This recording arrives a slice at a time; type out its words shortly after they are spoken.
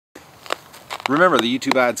Remember, the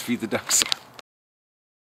YouTube ads feed the ducks.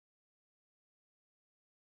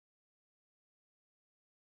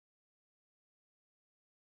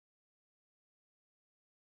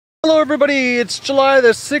 Hello everybody, it's July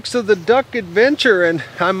the 6th of the Duck Adventure, and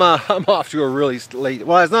I'm off to a really late,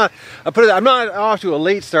 well it's not, I'm not off to a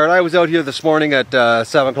late start. I was out here this morning at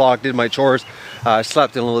 7 o'clock, did my chores,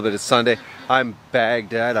 slept in a little bit. It's Sunday. I'm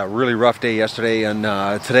bagged. I had a really rough day yesterday, and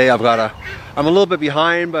today I'm a little bit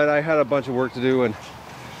behind, but I had a bunch of work to do and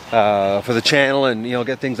for the channel and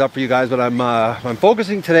get things up for you guys. But I'm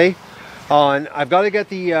focusing today on, I've got to get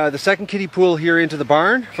the second kiddie pool here into the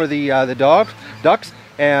barn for the ducks.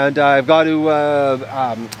 And I've got to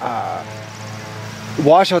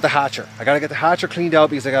wash out the hatcher. I got to get the hatcher cleaned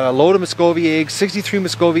out because I got a load of Muscovy eggs, 63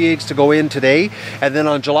 Muscovy eggs to go in today. And then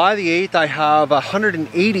on July the 8th, I have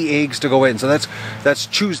 180 eggs to go in. So that's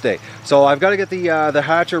Tuesday. So I've got to get the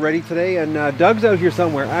hatcher ready today. And Doug's out here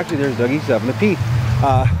somewhere. Actually, there's Doug. He's having a pee.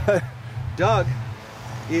 Doug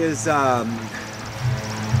is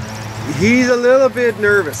he's a little bit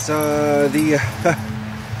nervous.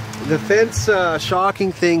 The fence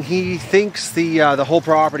shocking thing, he thinks the whole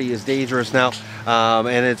property is dangerous now,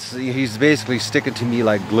 and he's basically sticking to me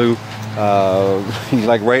like glue. He's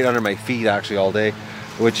like right under my feet actually all day,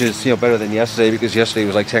 which is better than yesterday, because yesterday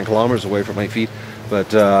was like 10 kilometers away from my feet.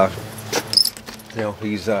 But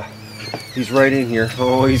he's right in here.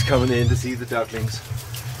 Oh, he's coming in to see the ducklings,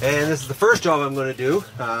 and this is the first job I'm going to do.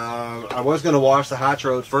 I was going to wash the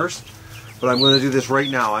hatcher out first, but I'm going to do this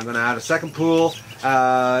right now. I'm going to add a second pool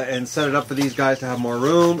and set it up for these guys to have more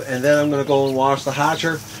room, and then I'm going to go and wash the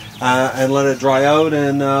hatcher and let it dry out,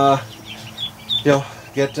 and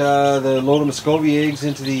get the load of Muscovy eggs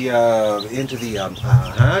into the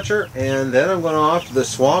hatcher, and then I'm going off to the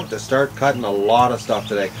swamp to start cutting a lot of stuff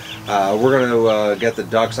today. We're going to get the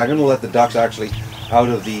ducks. I'm going to let the ducks actually out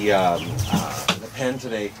of the pen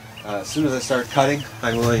today. As soon as I start cutting,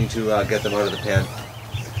 I'm going to get them out of the pen.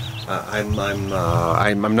 I'm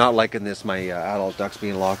not liking this, my adult ducks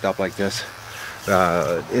being locked up like this.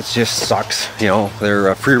 It just sucks,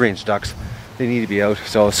 they're free-range ducks. They need to be out.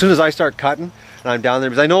 So as soon as I start cutting, and I'm down there,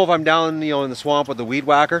 because I know if I'm down, in the swamp with the weed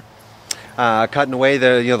whacker, cutting away,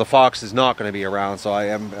 the fox is not going to be around. So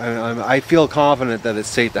I feel confident that it's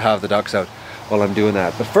safe to have the ducks out while I'm doing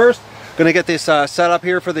that. But first, I'm going to get this set up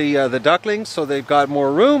here for the ducklings, so they've got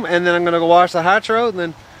more room, and then I'm going to go wash the hatcher out, and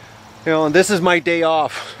then and this is my day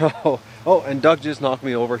off. Oh, and Doug just knocked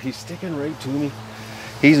me over. He's sticking right to me.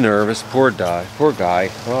 He's nervous. Poor guy.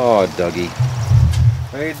 Oh, Dougie.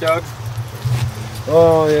 Hey, Doug.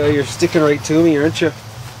 Oh, yeah, you're sticking right to me, aren't you?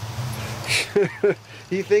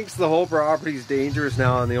 He thinks the whole property's dangerous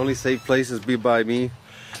now, and the only safe place is by me.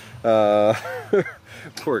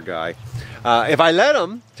 Poor guy. If I let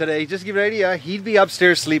him today, just to give you an idea, he'd be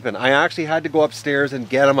upstairs sleeping. I actually had to go upstairs and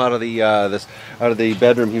get him out of the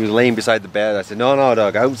bedroom. He was laying beside the bed. I said, no,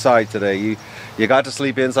 Doug, outside today. You got to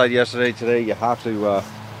sleep inside yesterday. Today you have to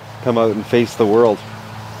come out and face the world.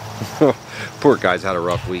 Poor guy's had a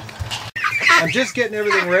rough week. I'm just getting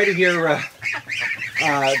everything ready here to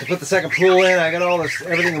put the second pool in. I got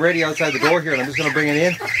everything ready outside the door here, and I'm just going to bring it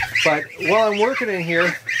in. But while I'm working in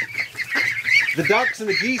here, the ducks and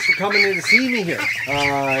the geese were coming in to see me here.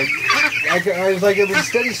 I was like, it was a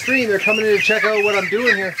steady stream. They're coming in to check out what I'm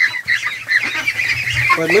doing here.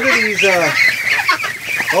 But look at these.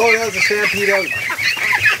 Oh, that was a stampede out.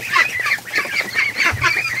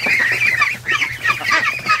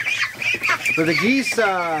 But the geese,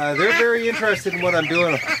 they're very interested in what I'm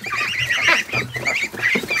doing.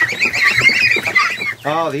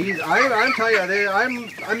 Oh, I'm telling you,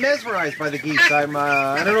 I'm mesmerized by the geese. I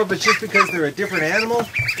don't know if it's just because they're a different animal,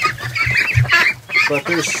 but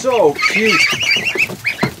they're so cute.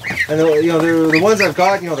 And they're the ones I've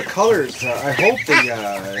got. The colors. I hope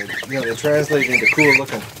they translate into cool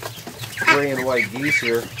looking gray and white geese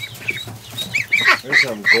here. There's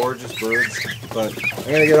some gorgeous birds. But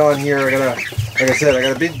I gotta get on here. Like I said, I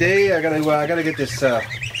got a big day. I gotta get this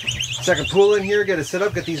second pool in here, get it set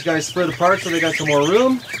up, get these guys split apart so they got some more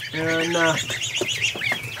room, and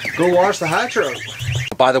go wash the hatcher out.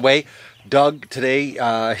 By the way, Doug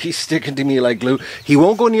today, he's sticking to me like glue. He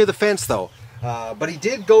won't go near the fence though, but he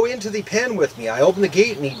did go into the pen with me. I opened the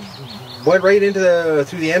gate and he went right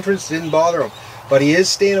through the entrance. Didn't bother him, but he is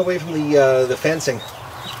staying away from the fencing.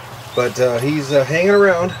 But he's hanging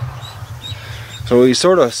around. So he's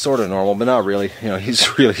sort of normal, but not really.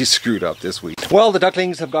 He's really screwed up this week. Well, the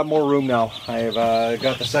ducklings have got more room now. I've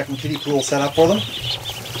got the second kiddie pool set up for them.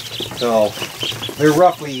 So they're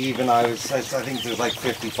roughly even. I think there's like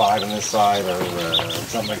 55 on this side or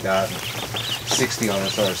something like that. 60 on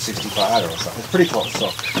it, or 65, I don't know, something. It's pretty close.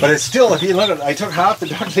 So, but it's still, if you look at it, I took half the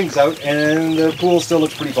ducklings out, and the pool still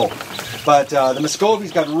looks pretty full. But the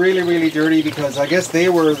Muscovies got really, really dirty because I guess they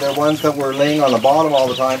were the ones that were laying on the bottom all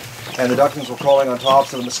the time, and the ducklings were crawling on top.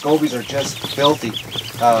 So the Muscovies are just filthy,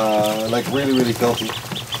 like really, really filthy.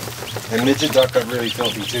 And midget duck got really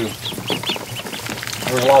filthy too.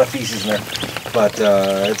 There was a lot of feces in there, but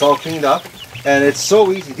it's all cleaned up. And it's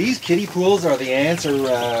so easy. These kiddie pools are the answer,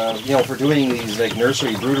 you know, for doing these like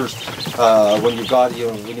nursery brooders when you've got, you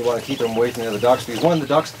know, when you want to keep them away from the other ducks. Because one, the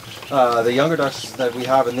ducks, the younger ducks that we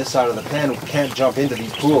have in this side of the pen can't jump into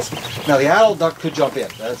these pools. Now the adult duck could jump in.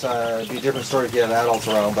 That's be a different story if you have adults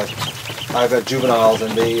around. But I've got juveniles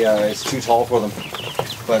and they it's too tall for them.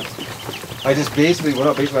 But I just basically,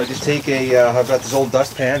 I just take I've got this old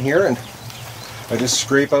dustpan here and I just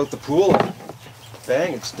scrape out the pool.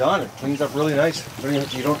 Bang, it's done. It cleans up really nice.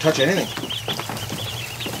 You don't touch anything.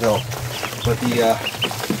 No. But the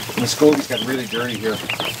Muscovies got really dirty here.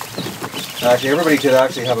 Actually, everybody could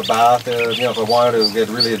actually have a bath. You know, if I wanted to get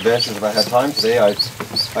really adventurous, if I had time today, I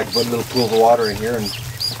could put a little pool of water in here.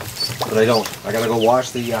 But I don't. I gotta go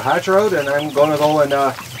wash the hatcher out, and I'm gonna go and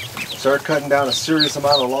start cutting down a serious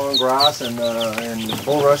amount of long grass and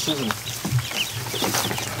bulrushes.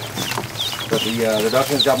 But the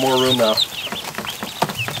ducklings got more room now.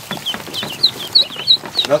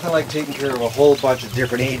 Nothing like taking care of a whole bunch of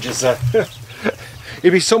different ages.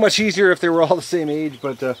 It'd be so much easier if they were all the same age,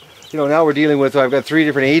 but you know, now we're dealing with, I've got 3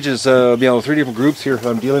 different ages, you know, 3 different groups here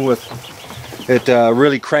I'm dealing with. It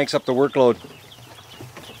really cranks up the workload.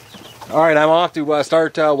 Alright, I'm off to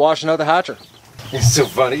start washing out the hatcher. It's so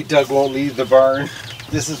funny, Doug won't leave the barn.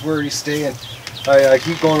 This is where he's staying. I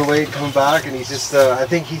keep going away and coming back, and he's just, I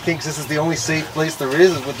think he thinks this is the only safe place there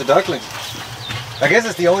is with the ducklings. I guess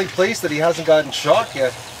it's the only place that he hasn't gotten shocked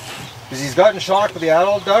yet. Because he's gotten shocked by the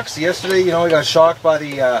adult ducks. Yesterday, you know, he got shocked by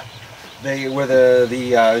where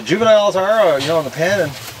the juveniles are, you know, in the pen,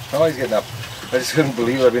 and oh, he's getting up. I just couldn't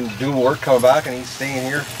believe it. I've been doing work, coming back, and he's staying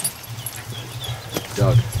here.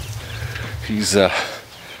 Doug. He's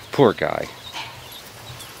poor guy.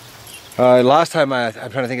 Last time, I'm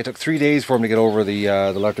trying to think, it took 3 days for him to get over the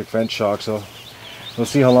electric fence shock, so we'll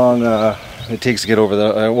see how long it takes to get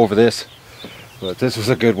over this. But this was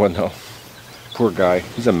a good one though. Poor guy,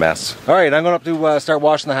 he's a mess. Alright, I'm going up to start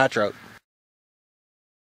washing the hatcher out.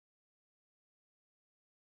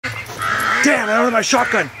 Damn, I don't have my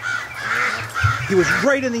shotgun. He was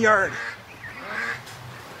right in the yard.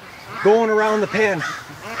 Going around the pen.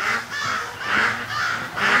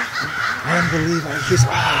 Unbelievable.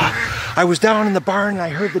 I was down in the barn and I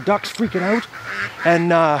heard the ducks freaking out.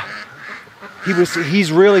 And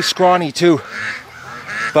he's really scrawny too.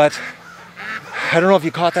 But I don't know if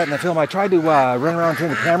you caught that in the film. I tried to run around and turn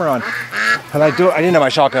the camera on, and I didn't have my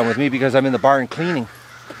shotgun with me because I'm in the barn cleaning.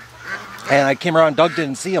 And I came around, Doug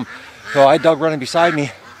didn't see him, so I had Doug running beside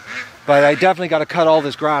me. But I definitely got to cut all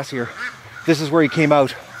this grass here. This is where he came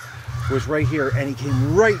out. It was right here, and he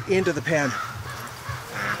came right into the pen.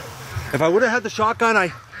 If I would have had the shotgun,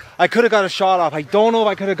 I could have got a shot off. I don't know if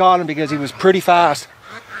I could have got him because he was pretty fast.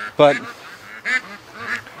 But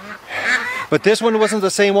this one wasn't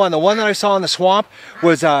the same one. The one that I saw in the swamp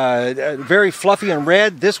was very fluffy and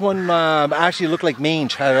red. This one actually looked like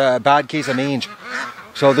mange, had a bad case of mange.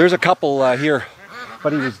 So there's a couple here.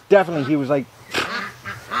 But he was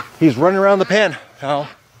running around the pen. Now,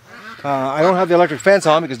 I don't have the electric fence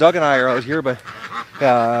on because Doug and I are out here, but you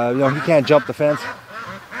know, he can't jump the fence.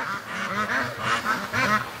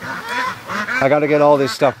 I got to get all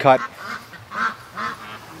this stuff cut.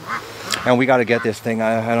 And we got to get this thing.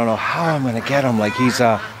 I don't know how I'm going to get him. Like he's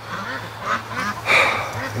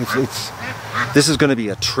this is going to be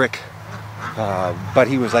a trick. But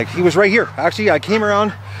he was right here. Actually, I came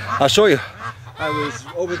around. I'll show you. I was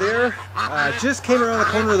over there. Just came around the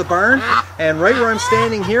corner of the barn, and right where I'm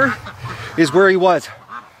standing here is where he was.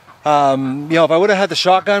 You know, if I would have had the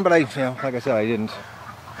shotgun, but you know, like I said, I didn't.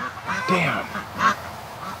 Damn.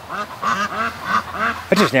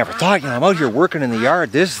 I just never thought, you know, I'm out here working in the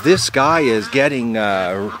yard. This guy is getting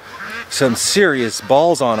some serious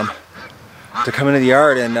balls on him to come into the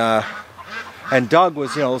yard, and Doug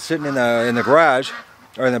was, you know, sitting in the garage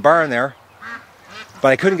or in the barn there, but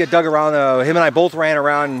I couldn't get Doug around. Him and I both ran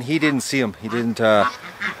around, and he didn't see him. He didn't.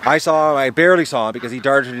 I barely saw him because he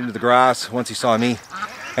darted into the grass once he saw me,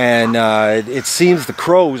 and it seems the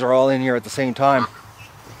crows are all in here at the same time.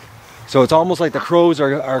 So it's almost like the crows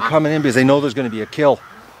are coming in because they know there's going to be a kill.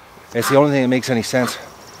 It's the only thing that makes any sense.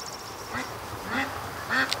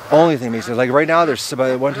 Only thing that makes sense. Like right now there's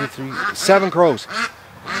about 1, 2, 3, 7 crows.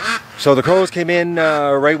 So the crows came in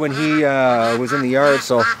right when he was in the yard.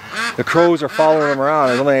 So the crows are following him around.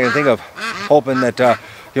 There's only I can think of, hoping that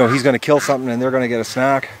you know, he's going to kill something and they're going to get a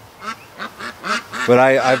snack. But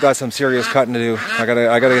I've got some serious cutting to do. I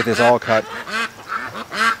gotta get this all cut.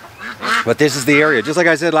 But this is the area, just like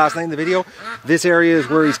I said last night in the video, this area is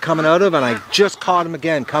where he's coming out of, and I just caught him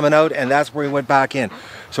again coming out, and that's where he went back in.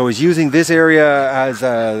 So he's using this area as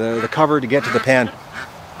the cover to get to the pen.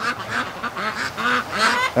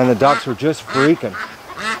 And the ducks were just freaking.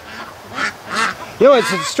 You know,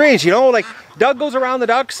 it's strange, you know, like Doug goes around the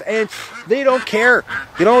ducks and they don't care.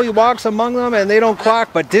 You know, he walks among them and they don't quack,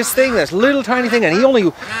 but this thing, this little tiny thing, and he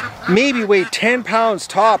only maybe weighed 10 pounds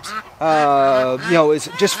tops, you know, it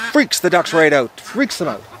just freaks the ducks right out, freaks them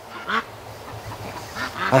out.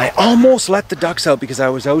 And I almost let the ducks out because I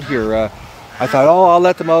was out here. I thought, oh, I'll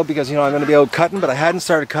let them out because, you know, I'm going to be out cutting, but I hadn't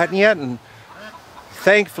started cutting yet, and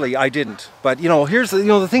thankfully I didn't. But, you know, here's the, you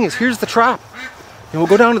know, the thing is, here's the trap. You know, we'll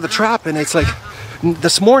go down to the trap, and it's like,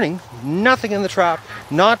 this morning, nothing in the trap,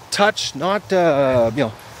 not touched, not, you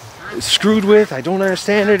know, screwed with. I don't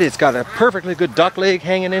understand it. It's got a perfectly good duck leg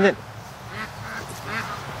hanging in it.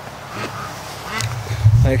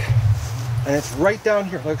 Like, and it's right down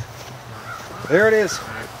here. Look, there it is.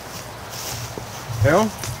 You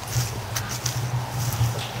know,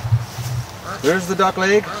 there's the duck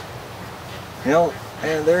leg. You know,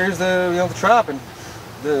 and there's the, you know, the trap, and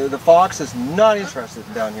the fox is not interested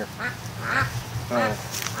down here.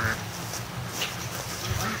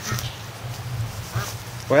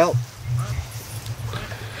 Well,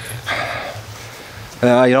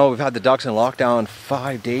 you know, we've had the ducks in lockdown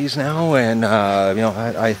 5 days now, and you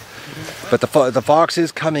know, but the fox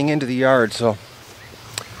is coming into the yard, so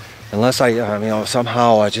unless you know,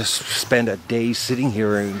 somehow I just spend a day sitting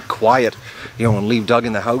here in quiet, you know, and leave Doug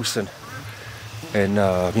in the house and you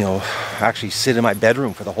know, actually sit in my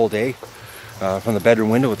bedroom for the whole day. From the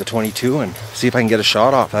bedroom window with the 22 and see if I can get a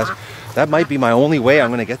shot off. That might be my only way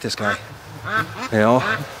I'm going to get this guy. You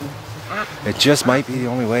know, it just might be the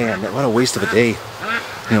only way. And what a waste of a day.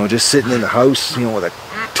 You know, just sitting in the house, you know, with a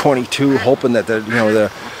 22, hoping that the, you know, the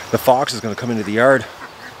fox is going to come into the yard.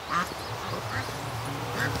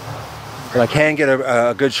 But I can get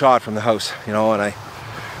a good shot from the house, you know,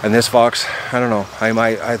 and this fox, I don't know.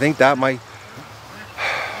 I think that might,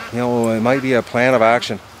 you know, it might be a plan of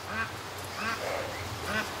action.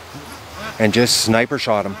 And just sniper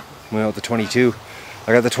shot him, you know, with the 22.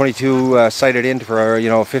 I got the 22 sighted in for, you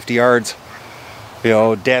know, 50 yards, you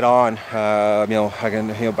know, dead on. You know, I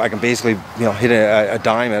can basically, you know, hit a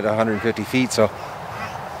dime at 150 feet. So,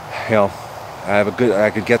 you know, I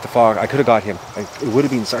could get the fox. I could have got him. It would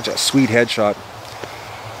have been such a sweet headshot.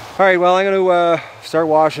 All right, well, I'm going to start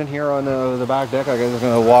washing here on the back deck. I'm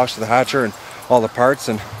going to wash the hatcher and all the parts,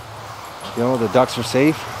 and you know, the ducks are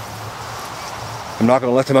safe. I'm not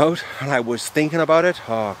going to let them out, and I was thinking about it.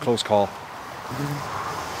 Oh, close call.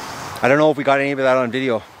 I don't know if we got any of that on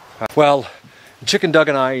video. Well, Chicken Doug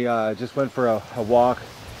and I just went for a walk,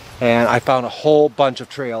 and I found a whole bunch of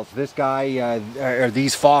trails. This guy, or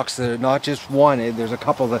these foxes, not just one, there's a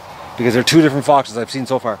couple that, because there are 2 different foxes I've seen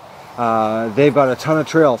so far. They've got a ton of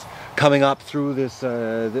trails coming up through this,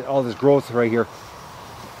 all this growth right here.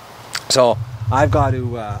 So I got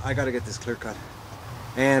to get this clear cut.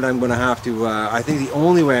 And I'm going to have to, I think the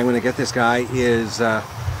only way I'm going to get this guy is to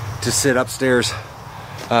sit upstairs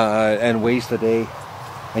and waste the day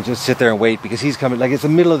and just sit there and wait, because he's coming, like, it's the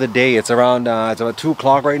middle of the day. It's around, it's about 2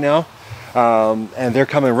 o'clock right now, and they're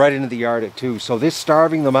coming right into the yard at 2. So this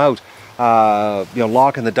starving them out, you know,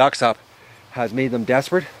 locking the ducks up, has made them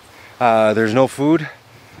desperate. There's no food,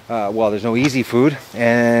 well, there's no easy food,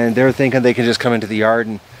 and they're thinking they can just come into the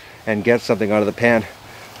yard and get something out of the pen.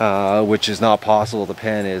 Which is not possible. The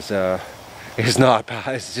pen is not.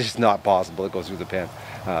 It's just not possible to go through the pen.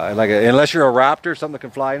 Like unless you're a raptor, something that can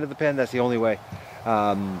fly into the pen. That's the only way.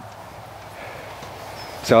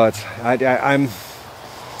 So it's. I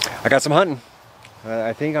got some hunting.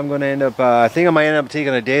 I think I'm going to end up. I think I might end up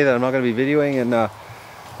taking a day that I'm not going to be videoing, and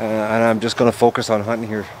I'm just going to focus on hunting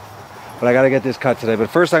here. But I got to get this cut today. But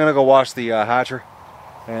first, I'm going to go wash the hatcher.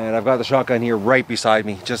 And I've got the shotgun here right beside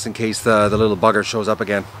me, just in case the little bugger shows up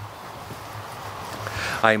again.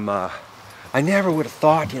 I never would have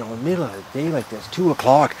thought, you know, in the middle of the day like this, 2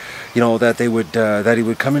 o'clock, you know, that he would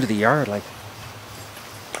come into the yard, like.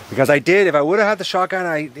 Because I did, if I would have had the shotgun,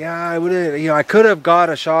 I would have, you know, I could have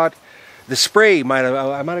got a shot. The spray I might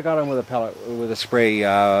have got him with a pellet, with a spray.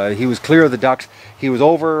 He was clear of the ducks. He was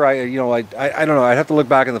over. I don't know. I'd have to look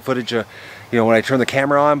back in the footage. You know, when I turned the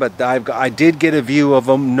camera on, but I did get a view of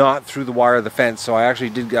him not through the wire of the fence, so I actually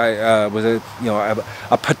did. Was a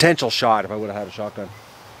potential shot if I would have had a shotgun.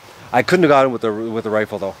 I couldn't have got him with the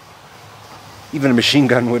rifle though. even a machine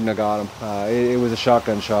gun wouldn't have got him. It was a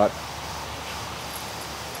shotgun shot.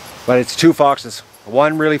 But it's 2 foxes.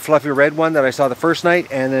 One really fluffy red one that I saw the first night,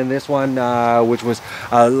 and then this one which was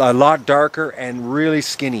a lot darker and really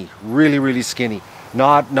skinny, really skinny.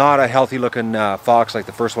 Not a healthy looking fox like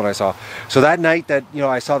the first one I saw. So that night that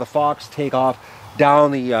I saw the fox take off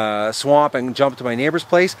down the swamp and jump to my neighbor's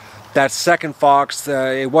place, that second fox,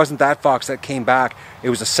 it wasn't that fox that came back. It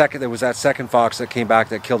was that second fox that came back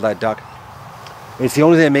that killed that duck. It's the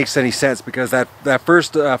only thing that makes any sense, because that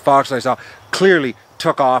first fox I saw clearly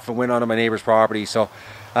took off and went onto my neighbor's property. So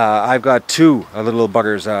I've got 2 little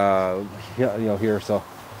buggers here. So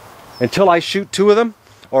until I shoot 2 of them,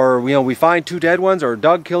 or we find 2 dead ones, or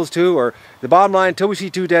Doug kills 2, or the bottom line, until we see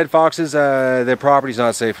 2 dead foxes, their property's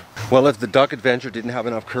not safe. Well, if the duck adventure didn't have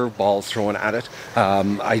enough curveballs thrown at it,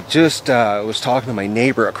 I just was talking to my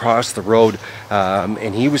neighbor across the road,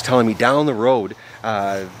 and he was telling me down the road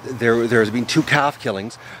there's been 2 calf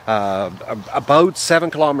killings about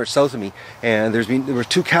 7 kilometers south of me, and there were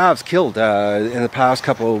 2 calves killed in the past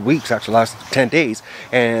couple of weeks, actually last 10 days,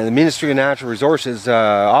 and the Ministry of Natural Resources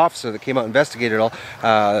officer that came out and investigated it all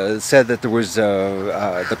said that there was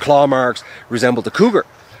the claw marks resembled a cougar,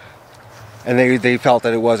 and they felt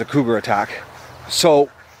that it was a cougar attack. So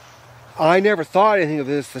I never thought anything of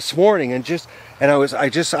this morning, and I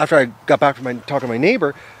just after I got back from talking to my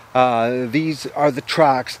neighbor, these are the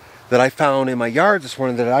tracks that I found in my yard this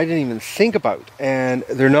morning that I didn't even think about, and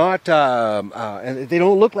they're not and they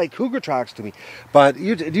don't look like cougar tracks to me. But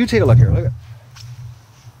you take a look here. Look at,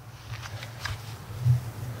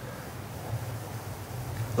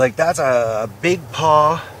 like, that's a big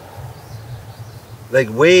paw, like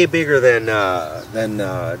way bigger than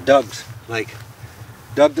Doug's. Like,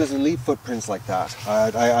 Doug doesn't leave footprints like that.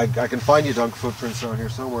 I can find you Doug footprints around here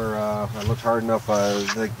somewhere. I looked hard enough.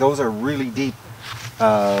 Like, those are really deep,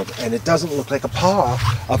 and it doesn't look like a paw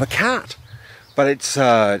of a cat. But it's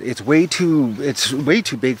way too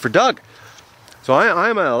big for Doug. So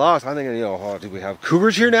I'm at a loss. I'm thinking, do we have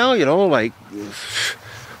cougars here now? Like,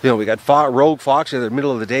 we got rogue fox in the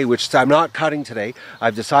middle of the day, which I'm not cutting today.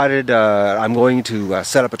 I've decided I'm going to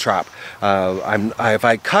set up a trap. If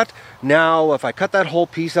I cut that whole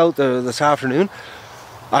piece out this afternoon,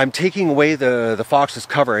 I'm taking away the fox's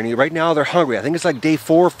cover, and right now they're hungry. I think it's like day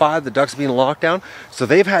 4 or 5 the ducks have been locked down, so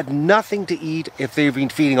they've had nothing to eat if they've been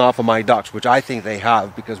feeding off of my ducks, which I think they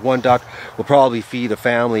have, because one duck will probably feed a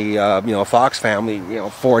family, a fox family,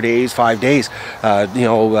 4 days, 5 days, so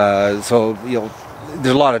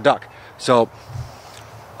there's a lot of duck. So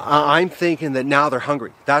I'm thinking that now they're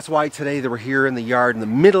hungry. That's why today they were here in the yard in the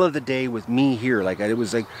middle of the day with me here. Like, it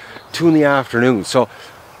was like 2 in the afternoon. So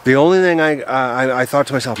the only thing I thought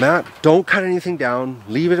to myself, Matt, don't cut anything down.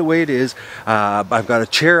 Leave it the way it is. I've got a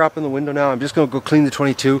chair up in the window now. I'm just going to go clean the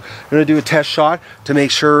 22. I'm going to do a test shot to make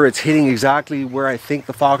sure it's hitting exactly where I think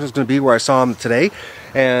the fox is going to be, where I saw him today.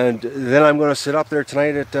 And then I'm going to sit up there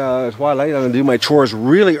tonight at twilight. I'm going to do my chores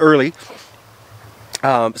really early.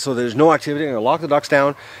 So there's no activity. I'm going to lock the ducks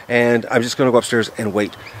down, and I'm just going to go upstairs and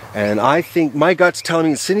wait. And I think my gut's telling me,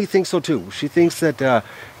 and Cindy thinks so too. She thinks that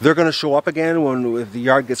they're going to show up again if the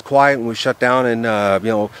yard gets quiet and we shut down, and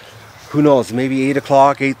who knows, maybe 8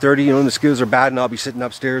 o'clock, 8:30, the mosquitoes are bad, and I'll be sitting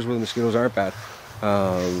upstairs where the mosquitoes aren't bad.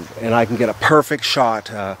 And I can get a perfect shot.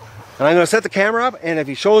 And I'm going to set the camera up, and if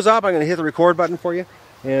he shows up, I'm going to hit the record button for you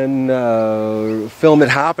and film it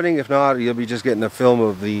happening. If not, you'll be just getting a film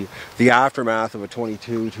of the aftermath of a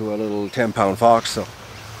 22 to a little 10-pound fox. So,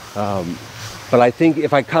 but I think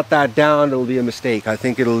if I cut that down, it'll be a mistake. I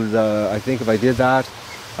think I think if I did that,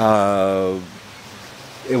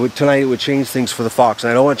 tonight it would change things for the fox,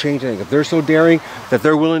 and I don't want to change anything. If they're so daring that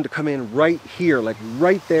they're willing to come in right here, like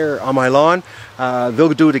right there on my lawn,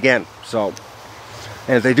 they'll do it again. So,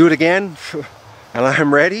 and if they do it again, and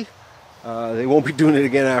I'm ready, they won't be doing it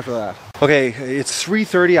again after that. Okay, it's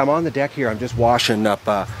 3:30. I'm on the deck here. I'm just washing up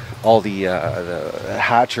all the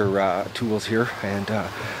hatcher tools here, and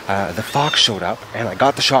the fox showed up, and I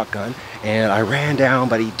got the shotgun, and I ran down,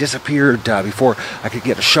 but he disappeared before I could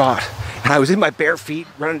get a shot. And I was in my bare feet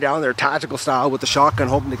running down there tactical style with the shotgun,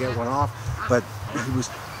 hoping to get one off, but he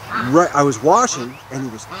was right. I was washing, and he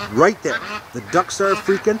was right there. The duck started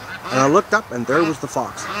freaking, and I looked up, and there was the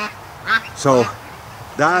fox. So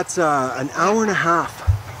that's an hour and a half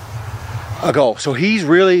ago. So he's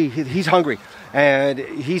hungry, and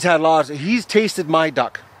he's tasted my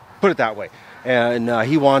duck, put it that way, and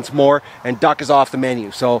he wants more, and duck is off the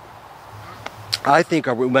menu. So I think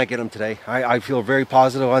we might get him today. I feel very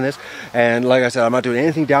positive on this, and like I said, I'm not doing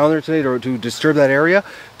anything down there today to disturb that area,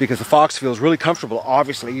 because the fox feels really comfortable.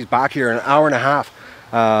 Obviously, he's back here an hour and a half.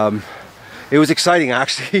 it was exciting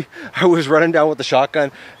actually. I was running down with the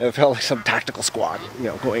shotgun. It felt like some tactical squad, you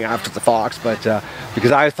know, going after the fox. But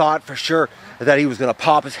because I thought for sure that he was going to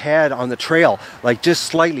pop his head on the trail, like just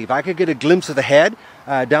slightly. If I could get a glimpse of the head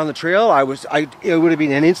down the trail, it would have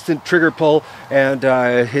been an instant trigger pull, and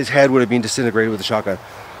his head would have been disintegrated with the shotgun.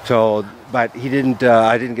 So, but he didn't.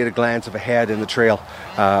 I didn't get a glance of a head in the trail.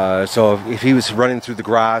 So if he was running through the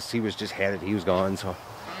grass, he was just headed. He was gone. So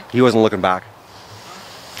he wasn't looking back.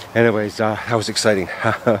 Anyways, that was exciting.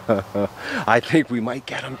 I think we might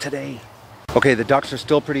get him today. Okay, the ducks are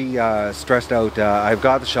still pretty stressed out. I've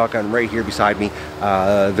got the shotgun right here beside me.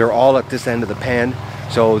 They're all at this end of the pen.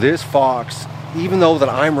 So this fox, even though that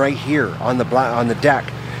I'm right here on the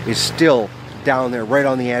deck, is still down there, right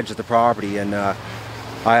on the edge of the property. And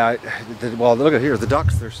well, look at here, the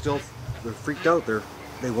ducks. They're freaked out.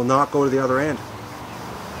 They will not go to the other end.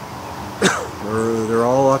 they're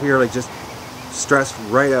all up here, like just stressed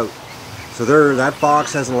right out. So that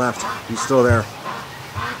fox hasn't left. He's still there.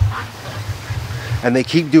 And they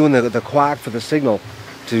keep doing the quack for the signal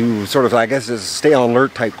to sort of, I guess, is stay on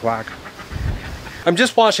alert type quack. I'm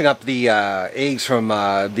just washing up the eggs from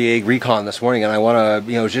the egg recon this morning, and I want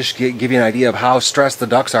to, just give you an idea of how stressed the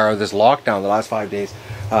ducks are of this lockdown the last 5 days.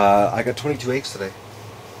 I got 22 eggs today.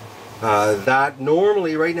 That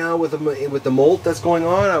normally right now with the molt that's going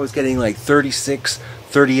on, I was getting like 36,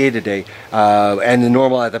 38 a day, and the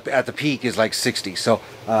normal at the peak is like 60. So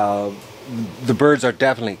the birds are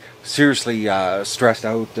definitely seriously stressed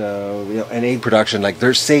out. And egg production, like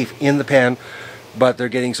they're safe in the pen, but they're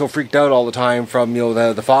getting so freaked out all the time from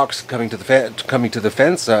the fox coming to the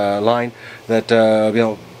fence line that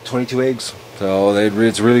 22 eggs. So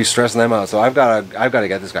it's really stressing them out. So I've got to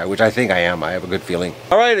get this guy, which I think I am. I have a good feeling.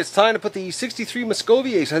 All right, it's time to put the 63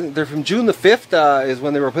 Muscovy eggs. I think they're from June the 5th is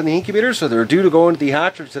when they were put in the incubator. So they're due to go into the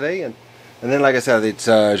hatcher today. And then, like I said, it's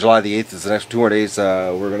July the 8th. It's the next 2 more days.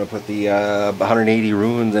 We're going to put the 180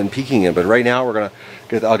 ruins and peaking in. But right now,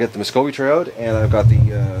 I'll get the Muscovy tray out, and I've got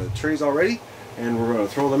the trays all ready, and we're going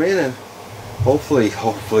to throw them in, and hopefully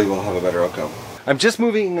we'll have a better outcome. I just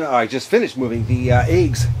finished moving the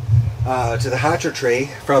eggs to the hatcher tray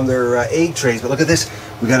from their egg trays. But look at this.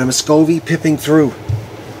 We got a Muscovy pipping through.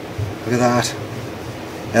 Look at that.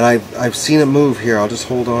 And I've seen it move here. I'll just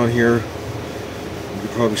hold on here. You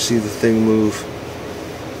can probably see the thing move.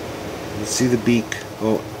 You can see the beak.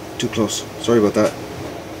 Oh, too close. Sorry about that.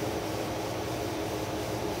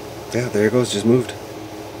 Yeah, there it goes. Just moved.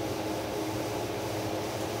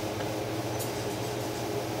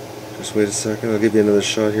 Just wait a second. I'll give you another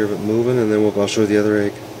shot here of it moving, and then I'll show you the other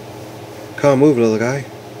egg. Come on, move, little guy.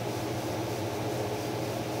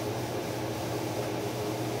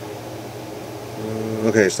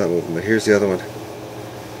 Okay, it's not moving, but here's the other one.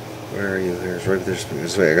 Where are you? There's right there.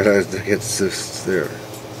 This way. I gotta get this there.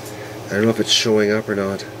 I don't know if it's showing up or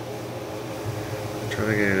not. I'm trying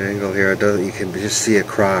to get an angle here. You can just see a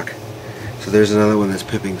crack. So there's another one that's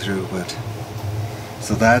pipping through, but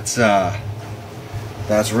so that's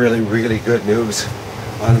really, really good news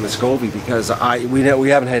on the Muscovy, because we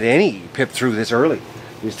haven't had any pip through this early.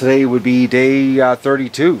 Because today would be day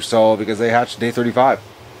 32, so because they hatched day 35.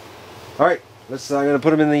 All right, I'm going to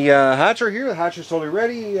put them in the hatcher here. The hatcher's totally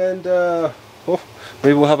ready, and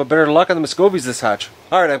maybe we'll have a better luck on the Muscovies this hatch.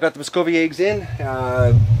 All right, I've got the Muscovy eggs in.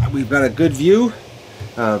 We've got a good view.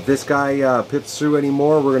 If this guy pips through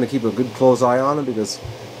anymore, we're going to keep a good close eye on him, because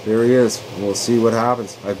there he is. We'll see what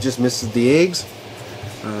happens. I've just misted the eggs.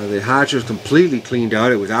 The hatcher's completely cleaned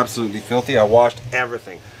out. It was absolutely filthy. I washed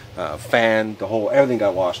everything, fan, everything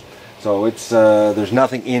got washed. So it's there's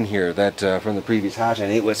nothing in here that from the previous hatch,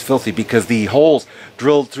 and it was filthy because the holes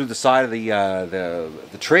drilled through the side of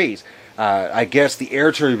the trays. I guess the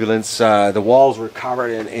air turbulence, the walls were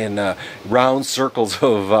covered in round circles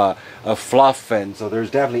of fluff, and so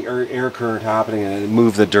there's definitely air current happening, and it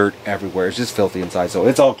moved the dirt everywhere. It's just filthy inside. So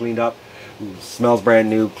it's all cleaned up. Smells brand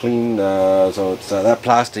new, clean. So it's that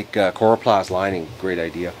plastic coroplast lining, great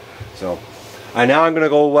idea. So now I'm going to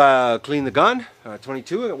go clean the gun,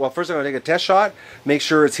 22. Well, first I'm going to take a test shot, make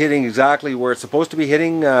sure it's hitting exactly where it's supposed to be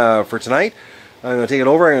hitting for tonight. I'm going to take it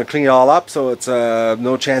over, I'm going to clean it all up so it's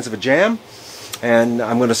no chance of a jam. And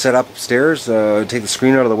I'm going to set up upstairs, take the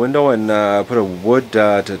screen out of the window, and put a wood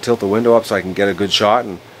to tilt the window up so I can get a good shot.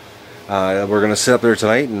 And we're going to sit up there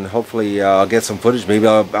tonight, and hopefully I'll get some footage. Maybe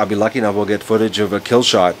I'll be lucky enough we'll get footage of a kill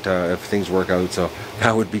shot if things work out. So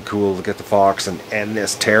that would be cool to get the fox and end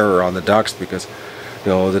this terror on the ducks, because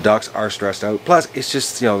the ducks are stressed out. Plus it's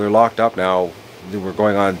just they're locked up now. We're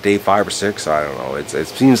going on day 5 or 6. I don't know. It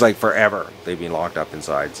seems like forever they've been locked up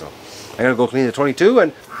inside. So I'm going to go clean the 22,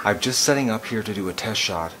 and I'm just setting up here to do a test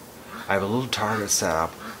shot. I have a little target set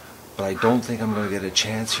up, but I don't think I'm going to get a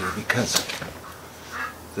chance here because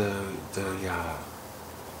the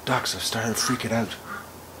ducks have started freaking out.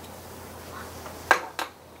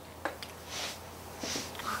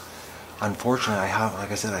 Unfortunately,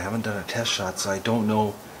 like I said, I haven't done a test shot, so I don't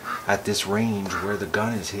know at this range where the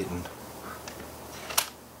gun is hitting.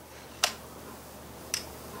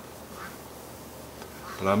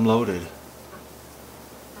 But I'm loaded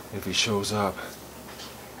if he shows up.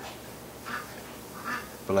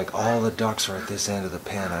 But like all the ducks are at this end of the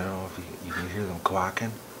pen. I don't know if you can hear them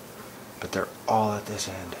quacking, but they're all at this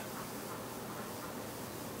end.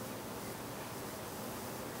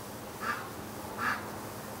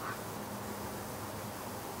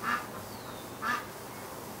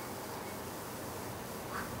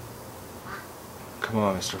 Come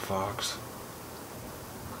on, Mr. Fox.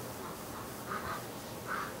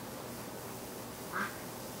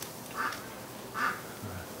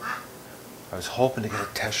 I was hoping to get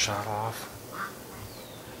a test shot off.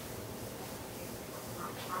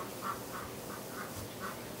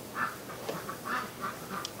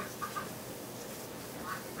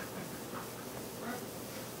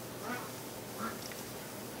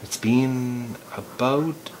 It's been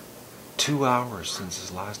about 2 hours since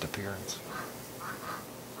his last appearance.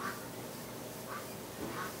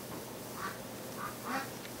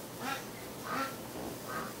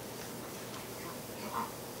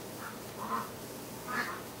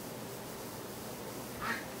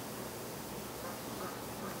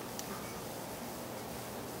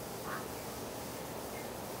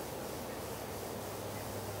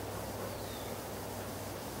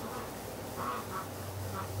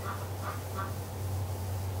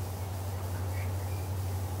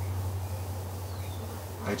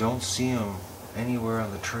 I don't see him anywhere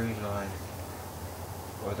on the tree line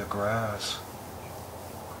or the grass,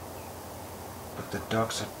 but the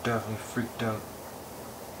ducks are definitely freaked out.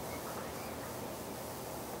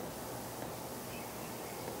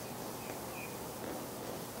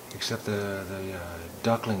 Except the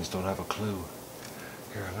ducklings don't have a clue.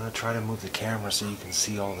 Here, I'm going to try to move the camera so you can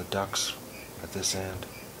see all the ducks at this end.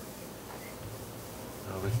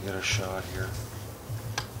 Now we can get a shot here.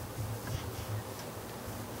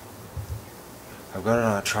 I've got it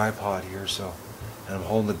on a tripod here, and I'm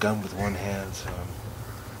holding the gun with one hand, so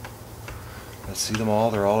let's see them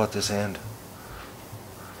all. They're all at this end.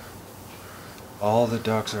 All the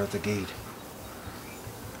ducks are at the gate.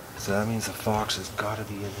 So that means the fox has got to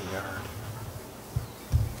be in the yard.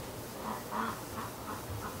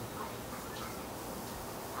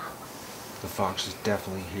 The fox is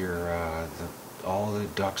definitely here. All the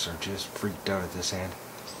ducks are just freaked out at this end.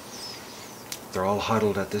 They're all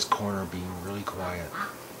huddled at this corner being really quiet.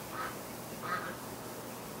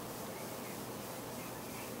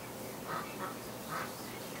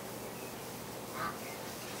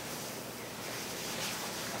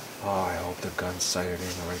 Oh, I hope the gun's sighted in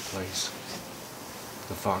the right place.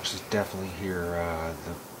 The fox is definitely here.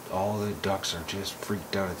 All the ducks are just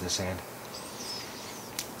freaked out at this end.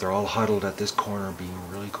 They're all huddled at this corner being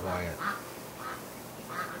really quiet.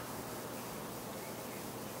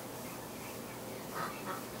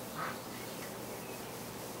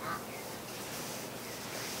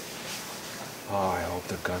 Oh, I hope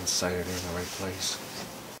the gun's sighted in the right place.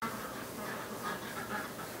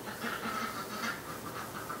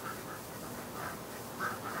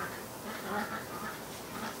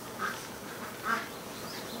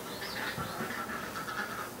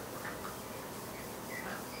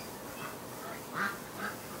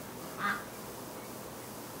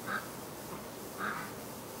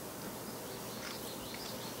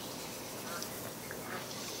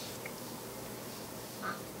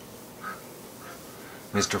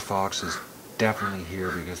 Mr. Fox is definitely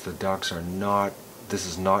here because the ducks are not, this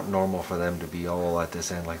is not normal for them to be all at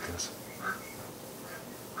this end like this.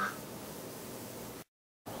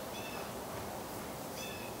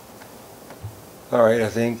 Alright, I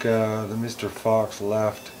think the Mr. Fox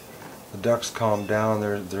left. The ducks calmed down.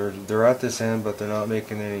 They're at this end, but they're not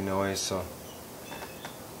making any noise, so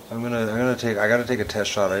I gotta take a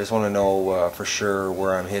test shot. I just want to know for sure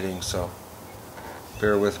where I'm hitting, so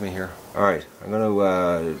bear with me here. Alright, I'm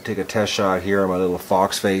going to take a test shot here on my little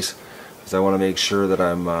fox face because I want to make sure that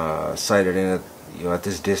I'm sighted in at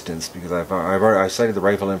this distance, because I sighted the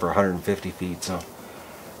rifle in for 150 feet, so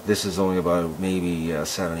this is only about maybe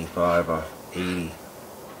 75, 80.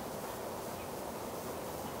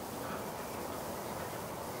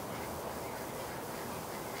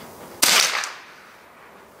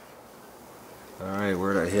 Alright,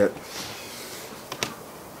 where'd I hit?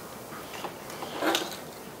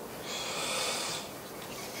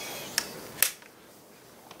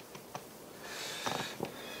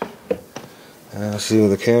 Let's see what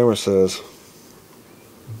the camera says.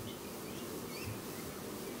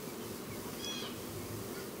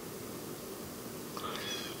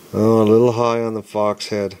 Oh, a little high on the fox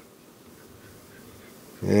head.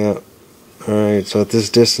 Yeah. Alright, so at this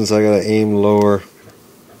distance I gotta aim lower.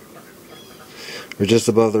 Or just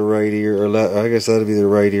above the right ear, or I guess that'd be the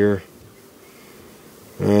right ear.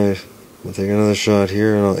 Alright, I'll take another shot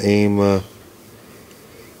here and I'll aim a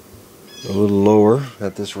little lower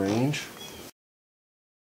at this range.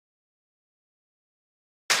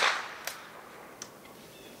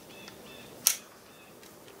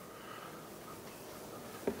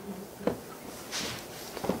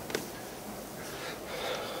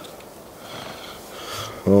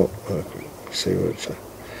 Oh, let's see where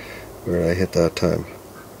did I hit that time.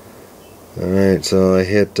 Alright, so I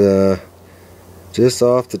hit just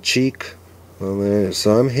off the cheek on there.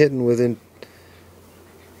 So I'm hitting within,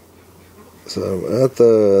 so I'm at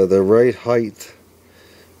the right height.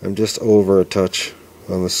 I'm just over a touch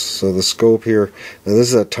on this. So the scope here, now this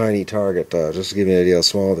is a tiny target, just to give you an idea how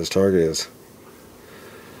small this target is.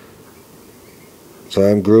 So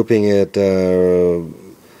I'm grouping it,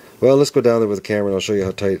 well, let's go down there with the camera and I'll show you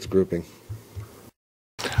how tight it's grouping.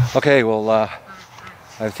 Okay, well,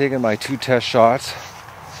 I've taken my 2 test shots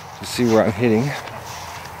to see where I'm hitting.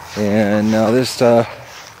 And now this, at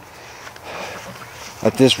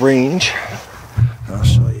this range, I'll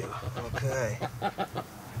show you. Okay.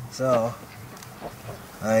 So,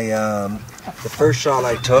 the first shot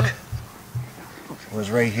I took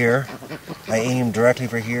was right here. I aimed directly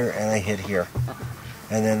for here and I hit here.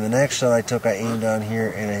 And then the next shot I took, I aimed on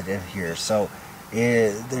here and I hit here. So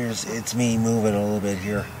it's me moving a little bit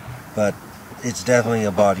here, but it's definitely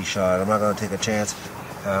a body shot. I'm not going to take a chance.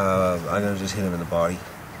 I'm going to just hit him in the body.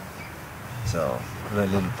 So, a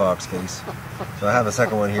little fox face. So I have a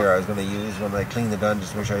second one here I was going to use when I clean the gun,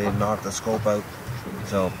 just to make sure I didn't knock the scope out.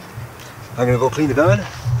 So I'm going to go clean the gun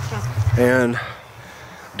and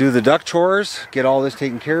do the duck chores, get all this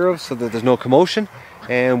taken care of so that there's no commotion,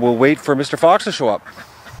 and we'll wait for Mr. Fox to show up.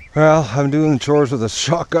 Well, I'm doing the chores with a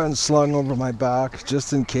shotgun slung over my back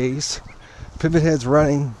just in case. Pivot head's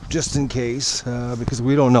running just in case, because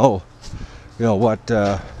we don't know, what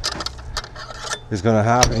is going to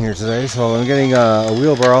happen here today. So I'm getting a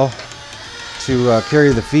wheelbarrow to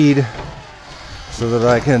carry the feed so that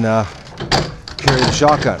I can carry the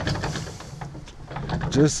shotgun.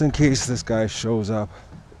 Just in case this guy shows up.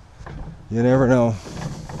 You never know.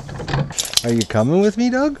 Are you coming with me,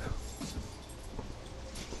 Doug?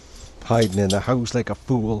 Hiding in the house like a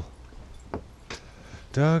fool.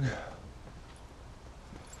 Doug, you're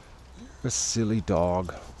a silly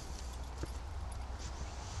dog.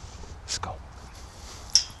 Let's go.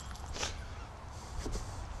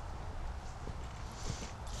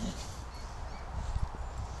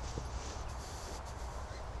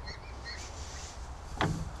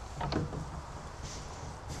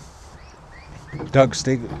 Doug,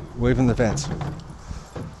 stay away from the fence.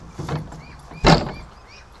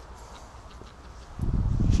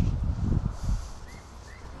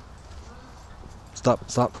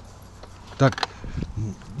 Stop. Doug,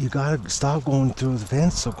 you gotta stop going through the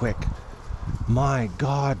fence so quick. My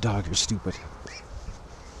God, Doug, you're stupid.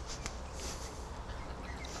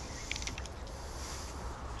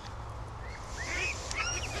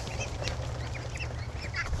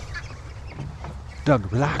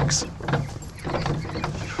 Doug, relax.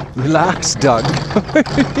 Relax, Doug.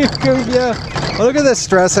 Yeah. Look at the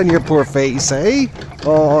stress on your poor face, eh?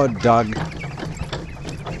 Oh, Doug.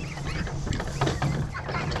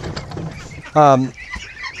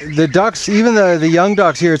 The ducks, even the young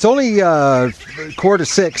ducks here, it's only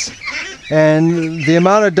 5:45, and the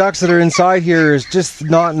amount of ducks that are inside here is just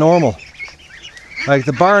not normal. Like,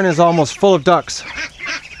 the barn is almost full of ducks.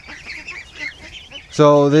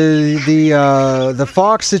 So the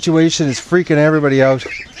fox situation is freaking everybody out.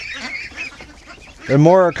 And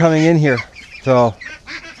more are coming in here, so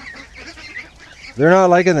they're not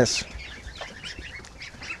liking this.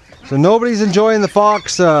 So nobody's enjoying the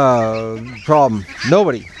fox problem.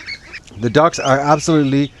 Nobody. The ducks are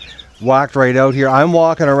absolutely whacked right out here. I'm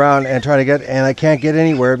walking around and trying to get, and I can't get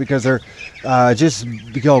anywhere because they're just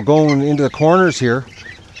going into the corners here.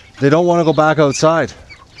 They don't want to go back outside.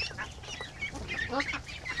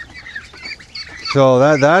 So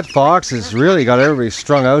that fox has really got everybody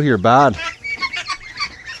strung out here bad.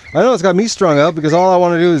 I know it's got me strung out because all I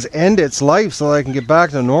want to do is end its life so that I can get back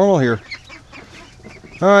to normal here.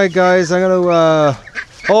 Alright guys, I'm going to...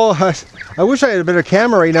 I wish I had a better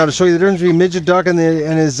camera right now to show you the difference between Midget Duck and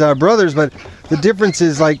his brothers, but the difference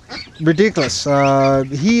is like ridiculous.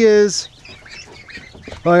 He is...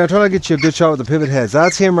 Well, I'm trying to get you a good shot with the pivot heads.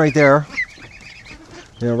 That's him right there.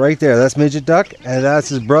 You know, right there, that's midget duck, and that's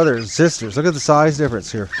his brothers and sisters. Look at the size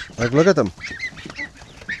difference here. Like, look at them.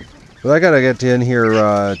 Well, I gotta get in here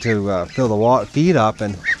to fill the feed up,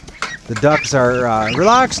 and the ducks are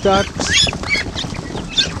relaxed ducks.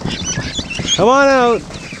 Come on out.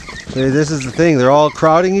 See, this is the thing. They're all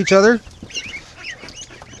crowding each other.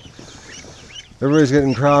 Everybody's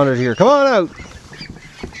getting crowded here. Come on out.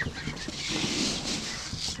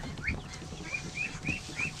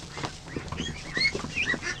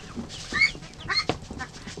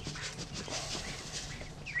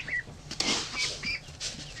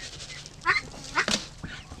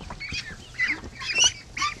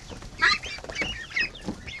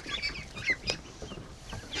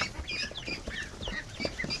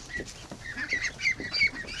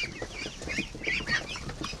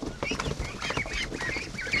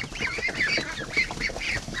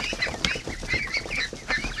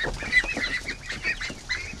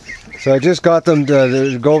 So I just got them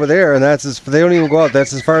to go over there, and they don't even go out.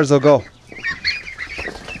 That's as far as they'll go.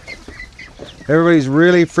 Everybody's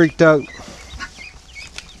really freaked out.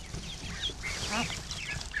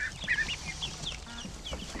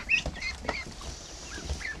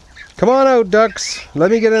 Come on out, ducks. Let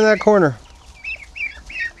me get in that corner.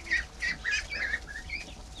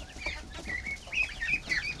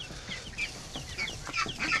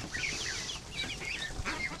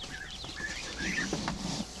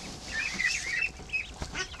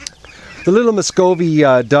 The little Muscovy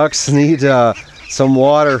ducks need some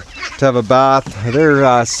water to have a bath.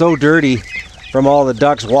 They're so dirty from all the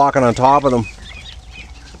ducks walking on top of them.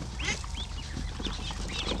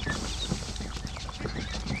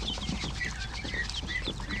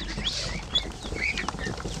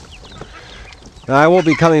 Now, I won't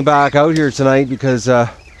be coming back out here tonight because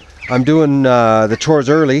I'm doing the chores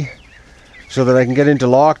early so that I can get into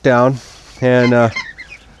lockdown and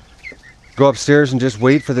go upstairs and just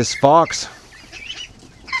wait for this fox.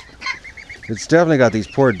 It's definitely got these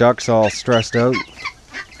poor ducks all stressed out.